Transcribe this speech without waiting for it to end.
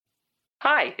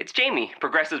Hi, it's Jamie,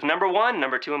 Progressive's number one,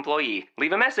 number two employee.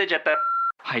 Leave a message at the...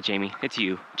 Hi, Jamie. It's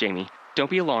you, Jamie. Don't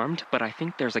be alarmed, but I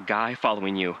think there's a guy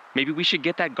following you. Maybe we should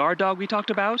get that guard dog we talked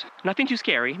about? Nothing too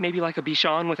scary. Maybe like a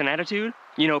Bichon with an attitude?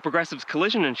 You know, Progressive's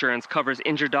collision insurance covers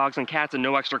injured dogs and cats at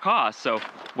no extra cost, so...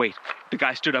 Wait, the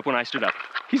guy stood up when I stood up.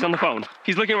 He's on the phone.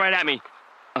 He's looking right at me.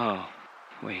 Oh,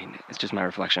 wait, it's just my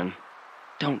reflection.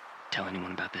 Don't tell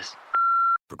anyone about this.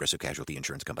 Progressive Casualty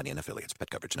Insurance Company and Affiliates. Pet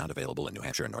coverage not available in New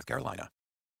Hampshire and North Carolina.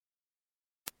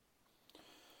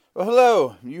 Well,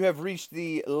 hello. You have reached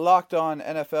the Locked On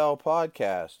NFL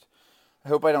podcast. I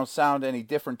hope I don't sound any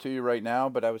different to you right now,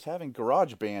 but I was having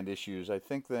GarageBand issues. I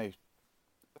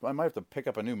might have to pick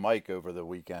up a new mic over the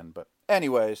weekend. But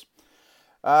anyways,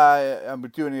 I'm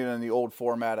doing it in the old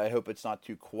format. I hope it's not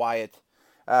too quiet.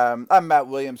 I'm Matt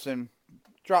Williamson.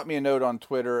 Drop me a note on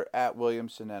Twitter at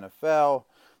WilliamsonNFL.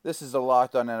 This is the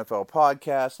Locked On NFL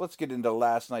podcast. Let's get into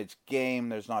last night's game.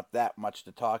 There's not that much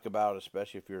to talk about,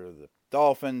 especially if you're the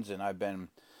Dolphins, and I've been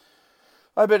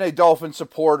a Dolphin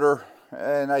supporter,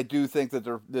 and I do think that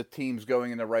the team's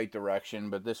going in the right direction,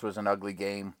 but this was an ugly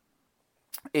game.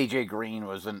 AJ Green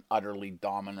was an utterly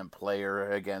dominant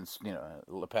player against,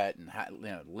 Lippett and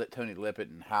Tony Lippett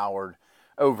and Howard,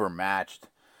 overmatched.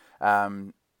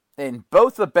 In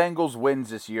both the Bengals wins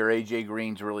this year, AJ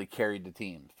Green's really carried the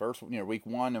team. First, week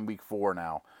 1 and week 4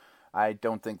 now. I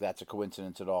don't think that's a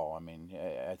coincidence at all. I mean,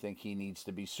 I think he needs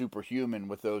to be superhuman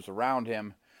with those around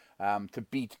him to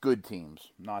beat good teams.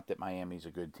 Not that Miami's a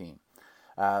good team.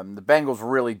 The Bengals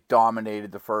really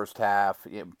dominated the first half,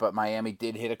 but Miami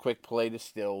did hit a quick play to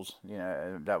Stills.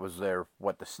 That was the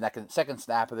second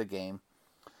snap of the game.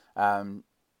 And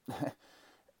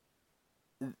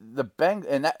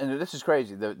this is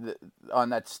crazy. On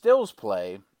that Stills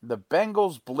play, the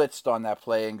Bengals blitzed on that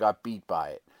play and got beat by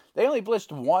it. They only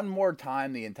blitzed one more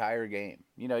time the entire game,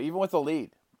 even with the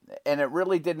lead. And it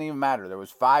really didn't even matter. There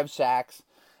was 5 sacks,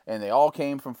 and they all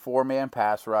came from 4-man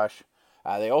pass rush.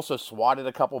 They also swatted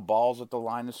a couple balls at the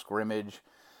line of scrimmage.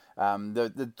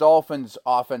 The Dolphins'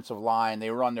 offensive line,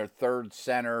 they were on their third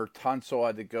center. Tunsil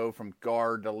had to go from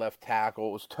guard to left tackle.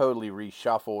 It was totally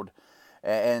reshuffled,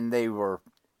 and they were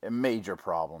a major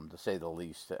problem, to say the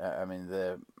least.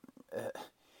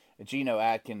 Geno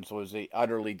Atkins was an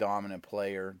utterly dominant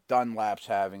player. Dunlap's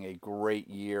having a great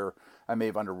year. I may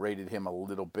have underrated him a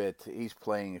little bit. He's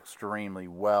playing extremely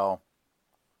well.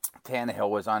 Tannehill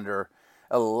was under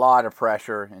a lot of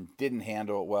pressure and didn't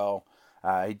handle it well.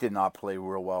 He did not play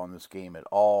real well in this game at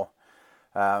all.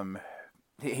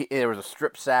 There was a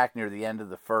strip sack near the end of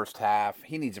the first half.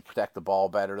 He needs to protect the ball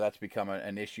better. That's become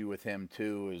an issue with him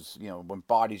too. When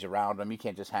bodies around him, you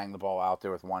can't just hang the ball out there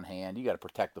with one hand. You got to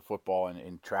protect the football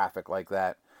in traffic like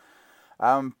that.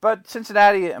 But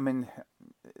Cincinnati, in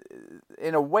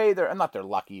a way, they're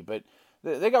lucky, but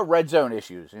they got red zone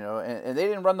issues, and they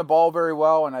didn't run the ball very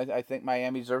well. And I think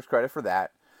Miami deserves credit for that.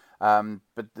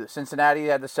 But Cincinnati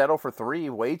had to settle for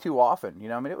 3 way too often.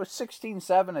 It was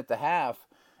 16-7 at the half,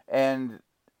 and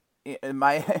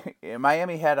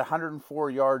Miami had 104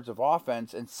 yards of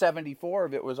offense, and 74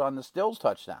 of it was on the Stills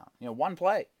touchdown. One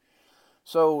play.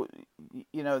 So,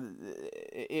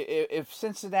 if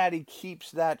Cincinnati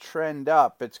keeps that trend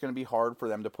up, it's going to be hard for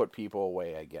them to put people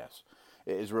away, I guess,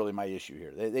 is really my issue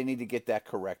here. They need to get that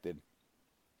corrected.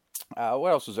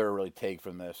 What else is there to really take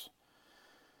from this?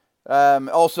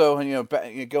 Also,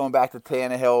 going back to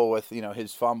Tannehill with,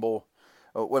 his fumble.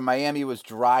 When Miami was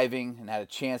driving and had a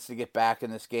chance to get back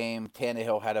in this game,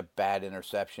 Tannehill had a bad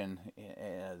interception.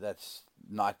 That's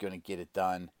not going to get it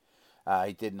done.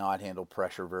 He did not handle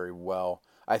pressure very well.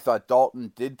 I thought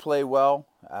Dalton did play well.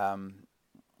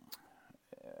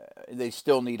 They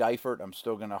still need Eifert. I'm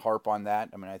still going to harp on that.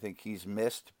 I think he's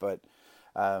missed, but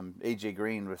AJ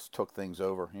Green took things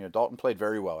over. Dalton played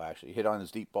very well, actually. He hit on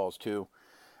his deep balls, too.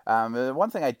 The one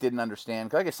thing I didn't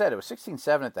understand, like I said, it was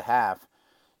 16-7 at the half.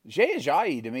 Jay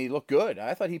Ajayi, to me, looked good.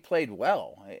 I thought he played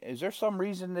well. Is there some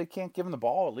reason they can't give him the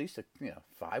ball at least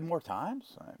 5 more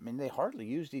times? They hardly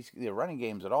use the running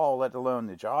games at all, let alone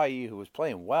Ajayi, who was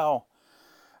playing well.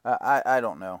 I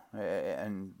don't know.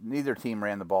 And neither team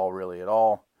ran the ball really at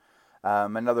all.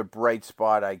 Another bright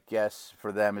spot, I guess,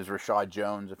 for them is Rashad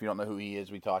Jones. If you don't know who he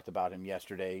is, we talked about him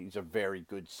yesterday. He's a very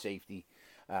good safety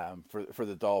for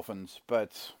the Dolphins.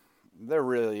 But there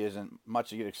really isn't much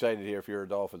to get excited here if you're a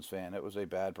Dolphins fan. It was a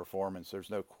bad performance. There's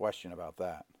no question about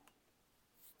that.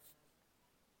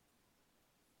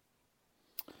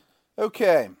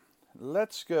 Okay,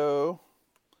 let's go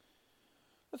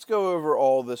over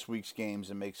all this week's games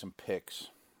and make some picks.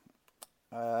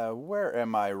 Where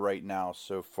am I right now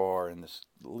so far in this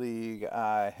league?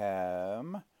 I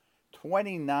am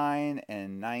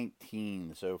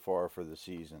 29-19 so far for the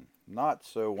season. Not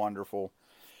so wonderful.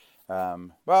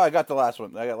 Well, I got the last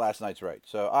one. I got last night's right.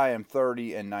 So I am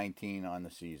 30-19 on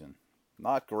the season.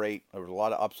 Not great. There was a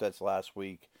lot of upsets last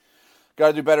week. Got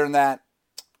to do better than that.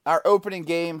 Our opening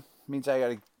game means I got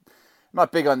to. I'm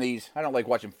not big on these. I don't like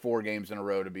watching 4 games in a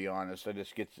row, to be honest. I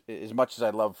just get, as much as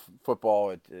I love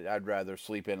football, I'd rather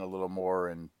sleep in a little more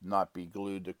and not be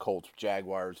glued to Colts,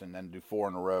 Jaguars, and then do 4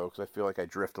 in a row because I feel like I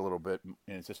drift a little bit and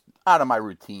it's just out of my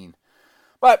routine.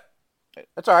 But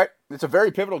that's all right. It's a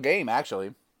very pivotal game,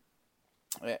 actually.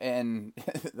 And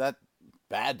that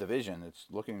bad division, it's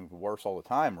looking worse all the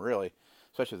time, really,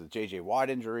 especially with the J.J. Watt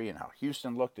injury and how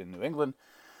Houston looked in New England.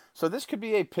 So this could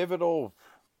be a pivotal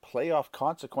playoff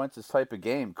consequences type of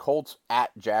game. Colts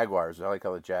at Jaguars. I like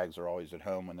how the Jags are always at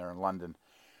home when they're in London.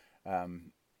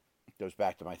 Goes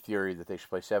back to my theory that they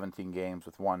should play 17 games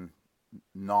with one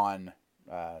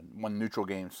neutral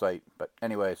game site. But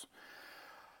anyways,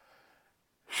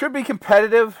 should be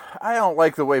competitive. I don't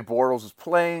like the way Bortles is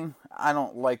playing. I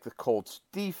don't like the Colts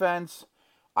defense.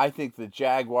 I think the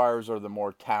Jaguars are the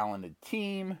more talented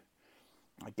team.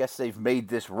 I guess they've made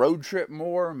this road trip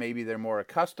more. Maybe they're more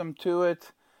accustomed to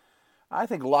it. I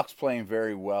think Luck's playing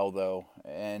very well, though,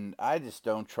 and I just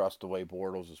don't trust the way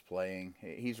Bortles is playing.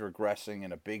 He's regressing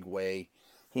in a big way.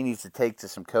 He needs to take to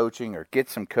some coaching or get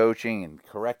some coaching and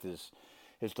correct his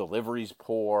delivery's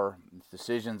poor. His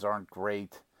decisions aren't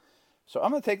great. So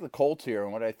I'm going to take the Colts here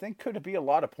and what I think could be a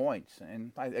lot of points.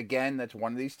 And again, that's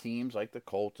one of these teams like the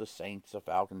Colts, the Saints, the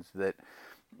Falcons that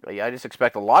I just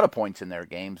expect a lot of points in their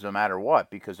games no matter what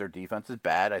because their defense is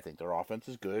bad. I think their offense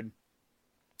is good.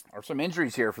 There are some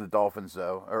injuries here for the Dolphins,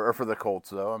 though, or for the Colts,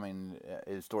 though. I mean,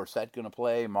 is Dorsett going to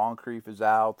play? Moncrief is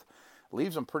out.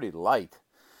 Leaves them pretty light.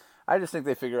 I just think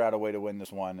they figure out a way to win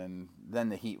this one, and then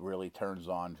the heat really turns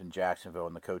on in Jacksonville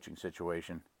in the coaching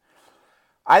situation.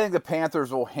 I think the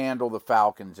Panthers will handle the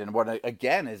Falcons in what,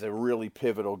 again, is a really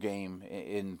pivotal game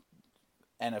in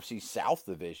NFC South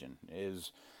Division.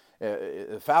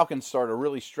 The Falcons start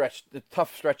a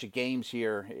tough stretch of games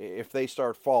here. If they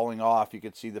start falling off, you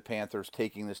could see the Panthers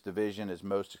taking this division as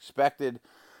most expected.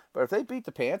 But if they beat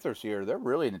the Panthers here, they're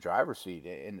really in the driver's seat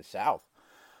in the South.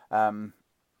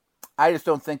 I just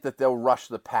don't think that they'll rush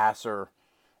the passer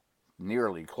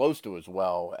nearly close to as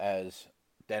well as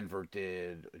Denver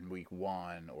did in week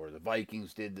 1 or the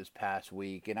Vikings did this past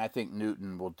week. And I think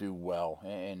Newton will do well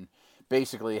and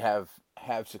basically have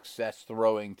success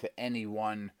throwing to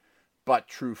anyone but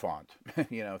Trufant.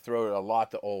 Throw it a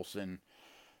lot to Olsen,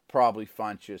 probably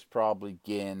Funchess, probably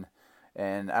Ginn.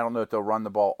 And I don't know if they'll run the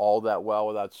ball all that well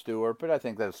without Stewart, but I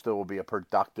think that still will be a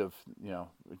productive,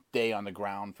 day on the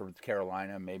ground for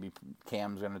Carolina. Maybe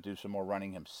Cam's going to do some more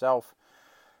running himself.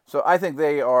 So I think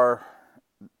they are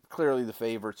clearly the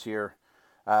favorites here.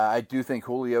 I do think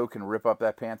Julio can rip up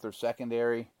that Panthers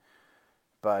secondary,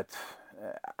 but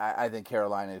I think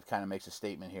Carolina kind of makes a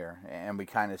statement here, and we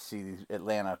kind of see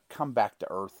Atlanta come back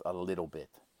to earth a little bit.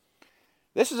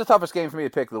 This is the toughest game for me to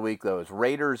pick of the week, though, is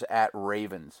Raiders at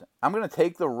Ravens. I'm going to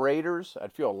take the Raiders.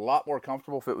 I'd feel a lot more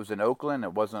comfortable if it was in Oakland.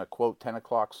 It wasn't a, quote, 10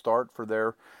 o'clock start for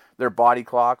their body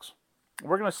clocks.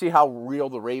 We're going to see how real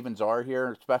the Ravens are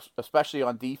here, especially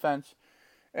on defense.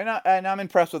 And I'm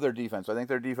impressed with their defense. I think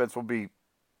their defense will be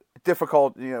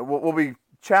difficult, will be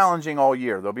challenging all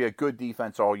year. There'll be a good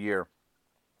defense all year.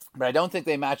 But I don't think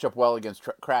they match up well against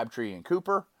Crabtree and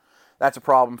Cooper. That's a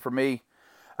problem for me.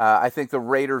 I think the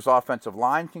Raiders' offensive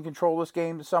line can control this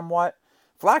game somewhat.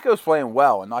 Flacco's playing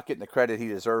well and not getting the credit he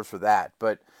deserves for that.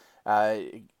 But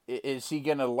is he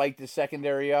going to light the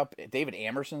secondary up? David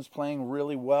Amerson's playing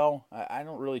really well. I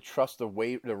don't really trust the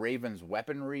Ravens'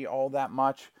 weaponry all that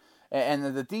much.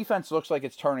 And the defense looks like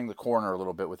it's turning the corner a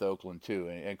little bit with Oakland, too.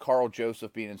 And Carl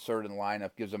Joseph being inserted in the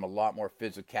lineup gives them a lot more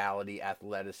physicality,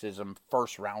 athleticism,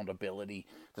 first-round ability.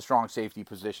 The strong safety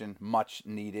position, much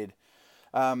needed.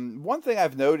 One thing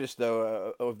I've noticed,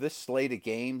 though, of this slate of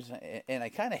games, and I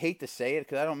kind of hate to say it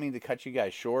because I don't mean to cut you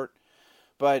guys short,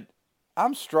 but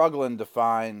I'm struggling to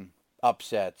find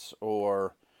upsets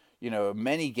or,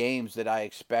 many games that I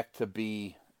expect to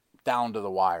be down to the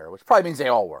wire, which probably means they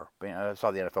all were. That's how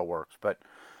the NFL works. But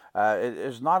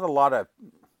there's not a lot of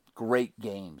great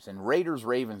games. And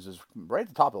Raiders-Ravens is right at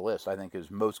the top of the list, I think,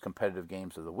 is most competitive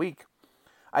games of the week.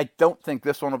 I don't think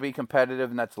this one will be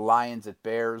competitive, and that's Lions at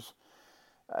Bears.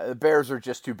 The Bears are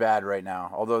just too bad right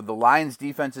now. Although the Lions'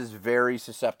 defense is very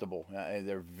susceptible.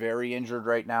 They're very injured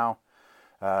right now.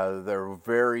 They're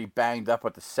very banged up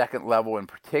at the second level in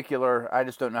particular. I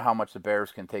just don't know how much the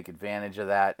Bears can take advantage of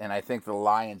that. And I think the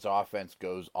Lions' offense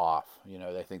goes off.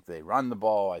 I think they run the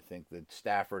ball. I think that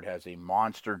Stafford has a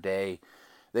monster day.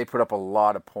 They put up a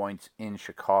lot of points in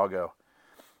Chicago.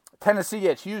 Tennessee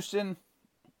at Houston.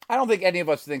 I don't think any of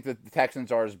us think that the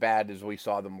Texans are as bad as we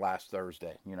saw them last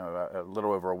Thursday, a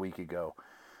little over a week ago.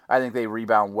 I think they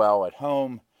rebound well at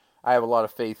home. I have a lot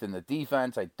of faith in the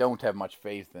defense. I don't have much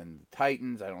faith in the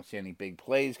Titans. I don't see any big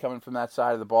plays coming from that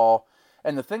side of the ball.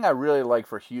 And the thing I really like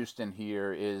for Houston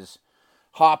here is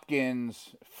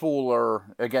Hopkins, Fuller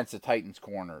against the Titans'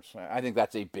 corners. I think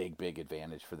that's a big, big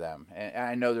advantage for them. And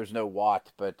I know there's no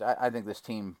Watt, but I think this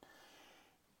team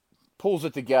pulls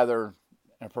it together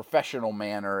in a professional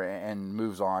manner and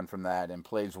moves on from that and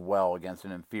plays well against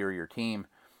an inferior team,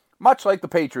 much like the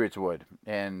Patriots would.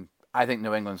 And I think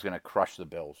New England's going to crush the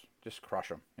Bills. Just crush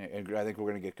them. I think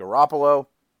we're going to get Garoppolo.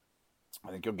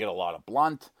 I think you'll get a lot of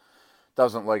Blunt.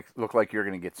 Doesn't look like you're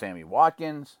going to get Sammy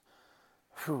Watkins.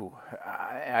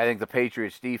 I think the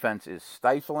Patriots' defense is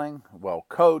stifling, well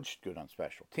coached, good on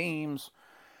special teams.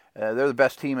 They're the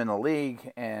best team in the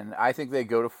league, and I think they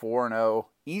go to 4-0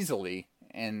 easily,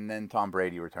 and then Tom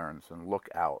Brady returns, and look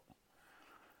out.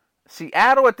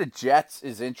 Seattle at the Jets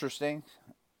is interesting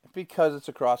because it's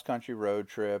a cross-country road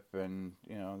trip, and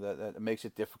that makes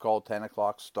it difficult, 10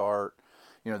 o'clock start.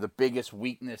 The biggest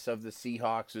weakness of the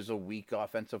Seahawks is a weak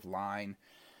offensive line.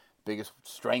 Biggest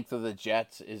strength of the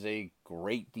Jets is a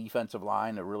great defensive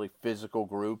line, a really physical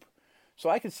group. So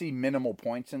I could see minimal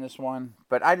points in this one,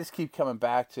 but I just keep coming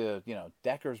back to,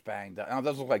 Decker's banged up. Now, it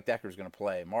doesn't look like Decker's going to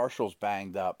play. Marshall's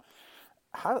banged up.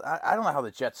 I don't know how the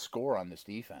Jets score on this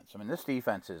defense. I mean, this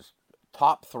defense is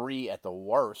top 3 at the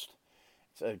worst.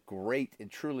 It's a great and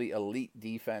truly elite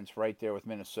defense right there with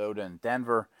Minnesota and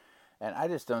Denver. And I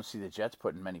just don't see the Jets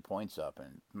putting many points up.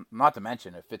 And not to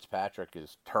mention, if Fitzpatrick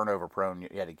is turnover prone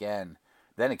yet again,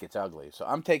 then it gets ugly. So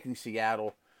I'm taking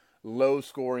Seattle.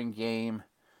 Low-scoring game.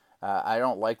 I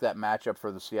don't like that matchup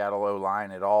for the Seattle O-line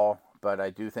at all. But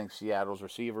I do think Seattle's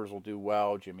receivers will do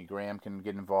well. Jimmy Graham can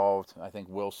get involved. I think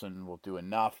Wilson will do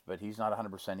enough, but he's not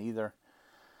 100% either.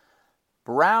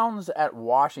 Browns at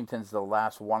Washington's the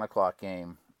last 1 o'clock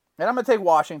game. And I'm going to take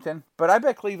Washington, but I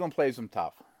bet Cleveland plays them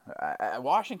tough.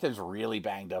 Washington's really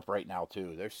banged up right now,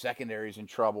 too. Their secondary's in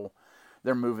trouble.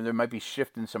 They're moving. They might be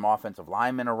shifting some offensive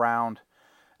linemen around.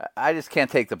 I just can't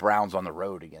take the Browns on the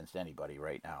road against anybody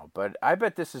right now. But I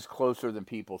bet this is closer than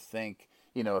people think.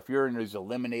 If you're in these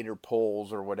eliminator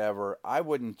polls or whatever, I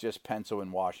wouldn't just pencil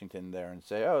in Washington there and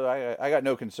say, I got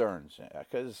no concerns.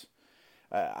 Because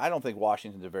I don't think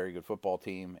Washington's a very good football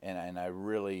team, and I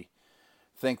really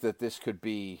think that this could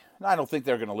be... I don't think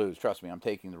they're going to lose. Trust me, I'm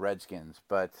taking the Redskins.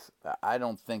 But I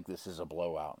don't think this is a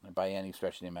blowout by any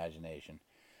stretch of the imagination.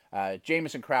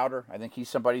 Jamison Crowder, I think he's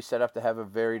somebody set up to have a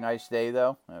very nice day,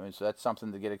 though. I mean, so that's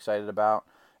something to get excited about.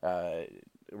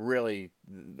 Really,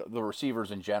 the receivers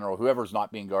in general, whoever's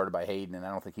not being guarded by Hayden, and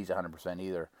I don't think he's 100%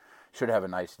 either, should have a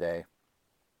nice day.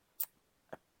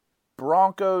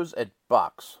 Broncos at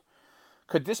Bucks.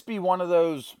 Could this be one of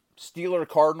those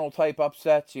Steeler-Cardinal type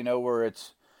upsets, where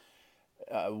it's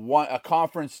a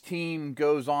conference team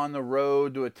goes on the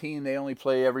road to a team they only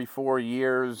play every 4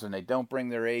 years, and they don't bring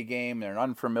their A game, they're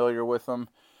unfamiliar with them.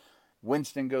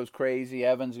 Winston goes crazy,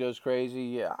 Evans goes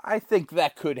crazy. I think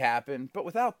that could happen, but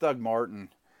without Doug Martin,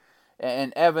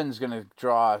 and Evans going to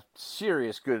draw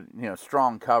serious, good,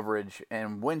 strong coverage,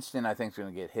 and Winston I think is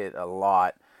going to get hit a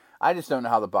lot. I just don't know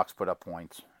how the Bucs put up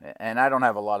points, and I don't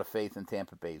have a lot of faith in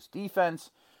Tampa Bay's defense.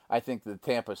 I think the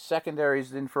Tampa secondary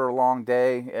is in for a long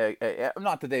day.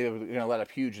 Not that they're going to let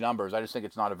up huge numbers. I just think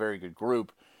it's not a very good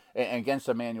group. And against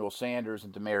Emmanuel Sanders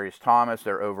and Demaryius Thomas,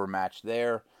 they're overmatched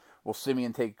there. Will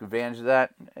Simeon take advantage of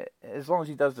that? As long as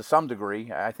he does to some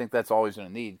degree, I think that's all he's going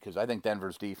to need, because I think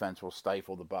Denver's defense will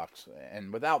stifle the Bucs.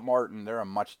 And without Martin, they're a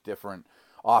much different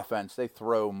offense. They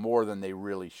throw more than they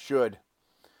really should.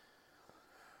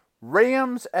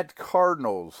 Rams at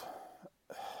Cardinals.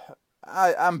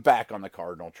 I'm back on the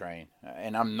Cardinal train,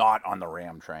 and I'm not on the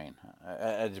Ram train.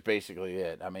 That's basically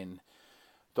it. I mean,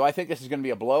 do I think this is going to be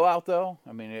a blowout, though?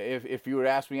 I mean, if you would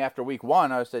ask me after week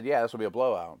 1, I would have said, yeah, this will be a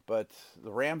blowout. But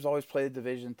the Rams always play the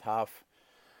division tough.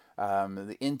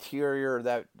 The interior of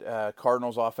that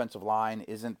Cardinals offensive line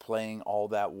isn't playing all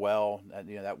that well.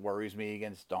 That worries me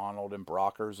against Donald and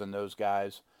Brockers and those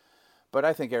guys. But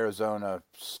I think Arizona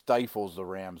stifles the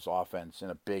Rams' offense in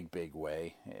a big, big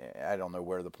way. I don't know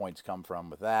where the points come from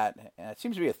with that. And it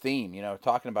seems to be a theme,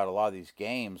 talking about a lot of these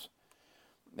games.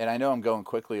 And I know I'm going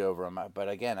quickly over them, but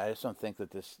again, I just don't think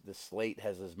that this slate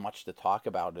has as much to talk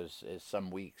about as some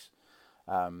weeks.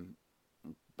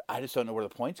 I just don't know where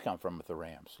the points come from with the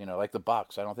Rams. Like the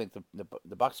Bucs. I don't think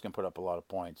the Bucs can put up a lot of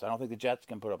points. I don't think the Jets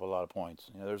can put up a lot of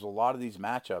points. There's a lot of these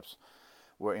matchups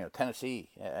where, Tennessee,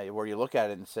 where you look at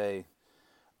it and say,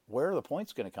 where are the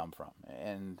points going to come from?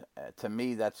 And to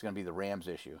me, that's going to be the Rams'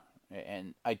 issue.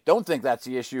 And I don't think that's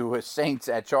the issue with Saints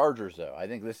at Chargers, though. I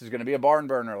think this is going to be a barn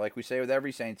burner, like we say with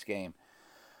every Saints game.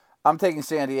 I'm taking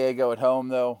San Diego at home,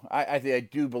 though. I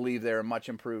do believe they're a much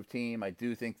improved team. I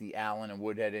do think the Allen and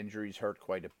Woodhead injuries hurt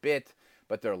quite a bit,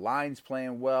 but their line's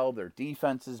playing well. Their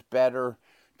defense is better.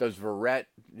 Does Verrett,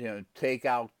 take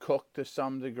out Cooks to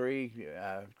some degree?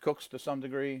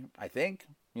 I think.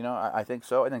 I think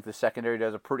so. I think the secondary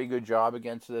does a pretty good job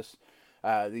against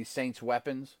these Saints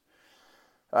weapons.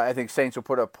 I think Saints will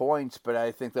put up points, but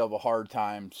I think they'll have a hard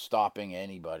time stopping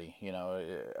anybody.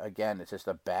 Again, it's just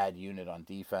a bad unit on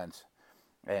defense.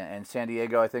 And San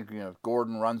Diego, I think,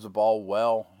 Gordon runs the ball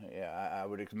well. Yeah, I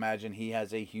would imagine he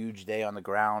has a huge day on the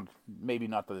ground. Maybe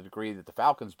not to the degree that the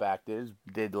Falcons back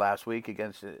did last week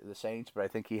against the Saints, but I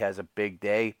think he has a big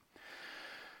day.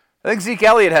 I think Zeke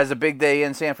Elliott has a big day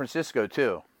in San Francisco,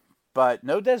 too. But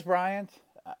no Dez Bryant.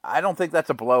 I don't think that's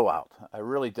a blowout. I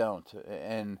really don't.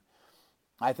 And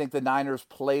I think the Niners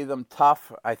play them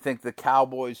tough. I think the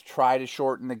Cowboys try to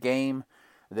shorten the game.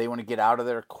 They want to get out of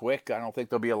there quick. I don't think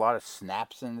there'll be a lot of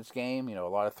snaps in this game. A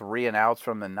lot of 3-and-outs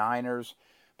from the Niners.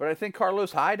 But I think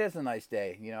Carlos Hyde has a nice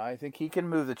day. I think he can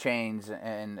move the chains,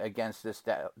 and against this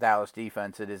Dallas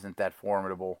defense, it isn't that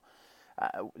formidable.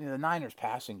 The Niners'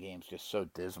 passing game's just so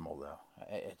dismal, though.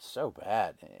 It's so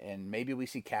bad. And maybe we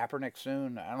see Kaepernick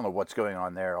soon. I don't know what's going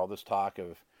on there. All this talk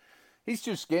of he's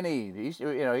too skinny. He's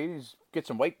get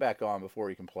some weight back on before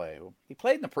he can play. He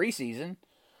played in the preseason.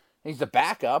 He's the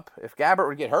backup. If Gabbert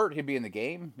would get hurt, he'd be in the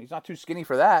game. He's not too skinny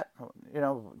for that.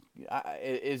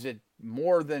 Is it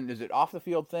more than, is it off the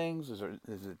field things? Is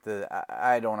it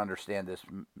I don't understand this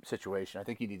situation. I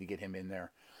think you need to get him in there.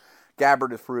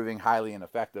 Gabbert is proving highly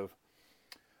ineffective.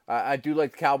 I do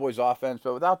like the Cowboys offense,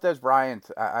 but without Dez Bryant,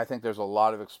 I think there's a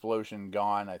lot of explosion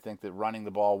gone. I think that running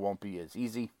the ball won't be as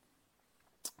easy.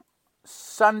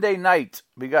 Sunday night,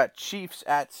 we got Chiefs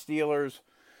at Steelers.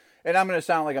 And I'm going to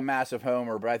sound like a massive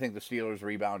homer, but I think the Steelers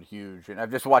rebound huge. And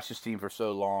I've just watched this team for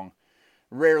so long.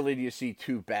 Rarely do you see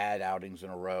two bad outings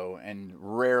in a row, and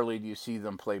rarely do you see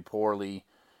them play poorly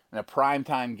in a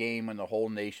primetime game when the whole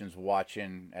nation's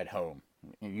watching at home.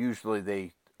 Usually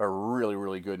they are really,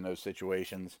 really good in those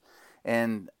situations.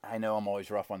 And I know I'm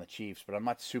always rough on the Chiefs, but I'm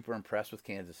not super impressed with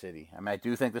Kansas City. I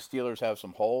do think the Steelers have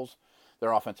some holes.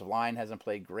 Their offensive line hasn't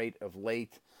played great of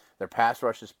late. Their pass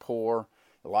rush is poor.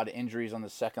 A lot of injuries on the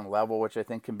second level, which I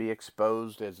think can be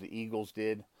exposed, as the Eagles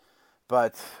did.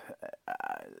 But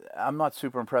I'm not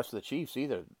super impressed with the Chiefs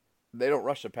either. They don't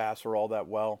rush the passer all that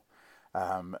well.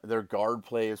 Their guard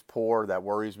play is poor. That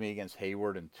worries me against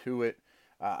Hayward and Tuitt.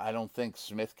 I don't think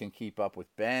Smith can keep up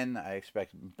with Ben. I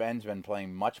expect Ben's been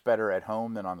playing much better at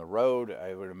home than on the road.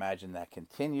 I would imagine that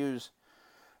continues.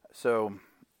 So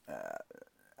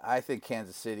I think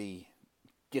Kansas City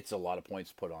gets a lot of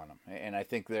points put on them. And I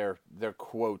think their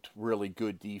quote, really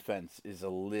good defense is a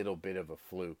little bit of a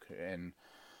fluke. And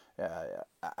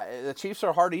the Chiefs are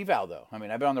a hard eval, though. I've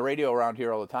been on the radio around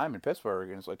here all the time in Pittsburgh,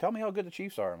 and it's like, tell me how good the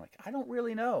Chiefs are. I'm like, I don't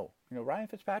really know. Ryan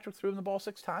Fitzpatrick threw him the ball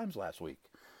 6 times last week.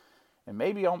 And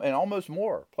maybe, and almost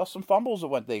more. Plus some fumbles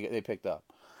that they picked up.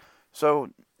 So,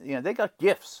 they got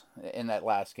gifts in that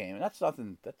last game, and that's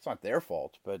not their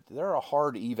fault, but they're a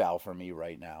hard eval for me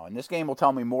right now. And this game will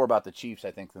tell me more about the Chiefs,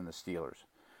 I think, than the Steelers.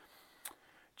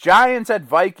 Giants at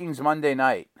Vikings Monday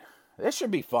night. This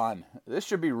should be fun. This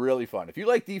should be really fun. If you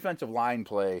like defensive line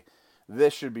play,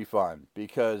 this should be fun,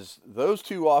 because those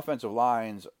two offensive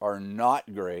lines are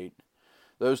not great.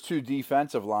 Those two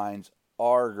defensive lines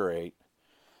are great.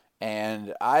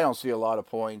 And I don't see a lot of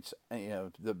points.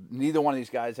 Neither one of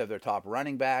these guys have their top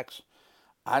running backs.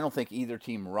 I don't think either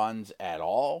team runs at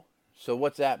all. So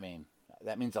what's that mean?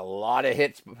 That means a lot of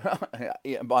hits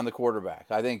on the quarterback.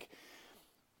 I think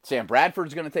Sam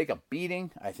Bradford's going to take a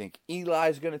beating. I think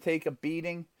Eli's going to take a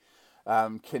beating.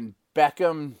 Can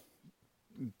Beckham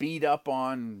beat up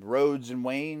on Rhodes and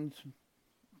Wayne?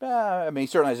 He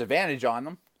certainly has advantage on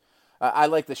them. I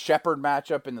like the Shepard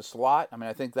matchup in the slot.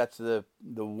 I think that's the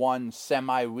one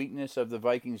semi-weakness of the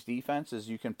Vikings defense, is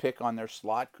you can pick on their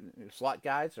slot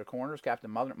guys, their corners, Captain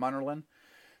Munnerlyn.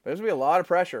 But there's going to be a lot of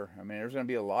pressure. There's going to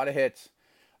be a lot of hits.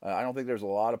 I don't think there's a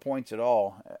lot of points at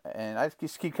all. And I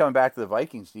just keep coming back to the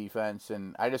Vikings defense,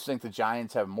 and I just think the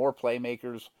Giants have more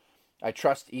playmakers. I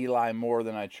trust Eli more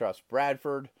than I trust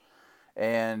Bradford.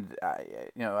 And,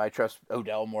 I trust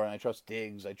Odell more than I trust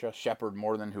Diggs. I trust Shepard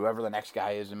more than whoever the next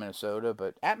guy is in Minnesota.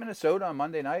 But at Minnesota on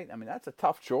Monday night, that's a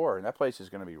tough chore. And that place is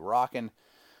going to be rocking.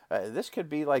 This could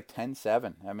be like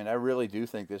 10-7. I really do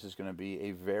think this is going to be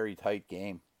a very tight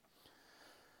game.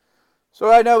 So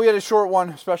I know we had a short one,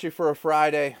 especially for a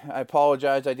Friday. I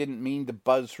apologize. I didn't mean to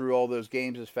buzz through all those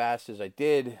games as fast as I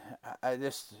did.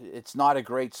 It's not a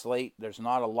great slate. There's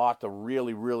not a lot to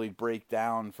really break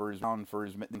down for these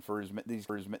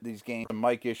games. Some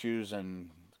mic issues and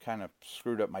kind of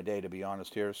screwed up my day, to be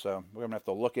honest here. So we're gonna have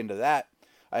to look into that.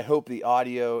 I hope the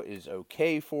audio is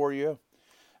okay for you.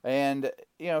 And,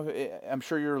 I'm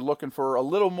sure you're looking for a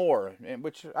little more,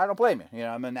 which I don't blame you.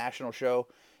 I'm a national show.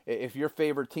 If your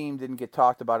favorite team didn't get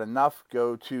talked about enough,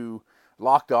 go to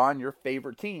Locked On, your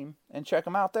favorite team, and check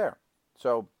them out there.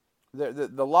 So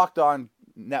the Locked On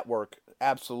network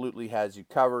absolutely has you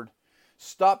covered.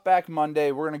 Stop back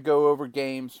Monday. We're going to go over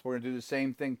games. We're going to do the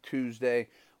same thing Tuesday.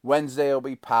 Wednesday will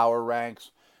be Power Ranks.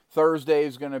 Thursday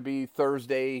is going to be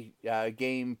Thursday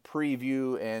game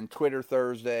preview and Twitter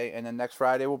Thursday. And then next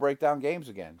Friday we'll break down games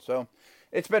again. So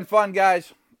it's been fun,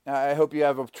 guys. I hope you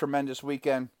have a tremendous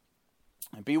weekend.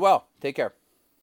 Be well. Take care.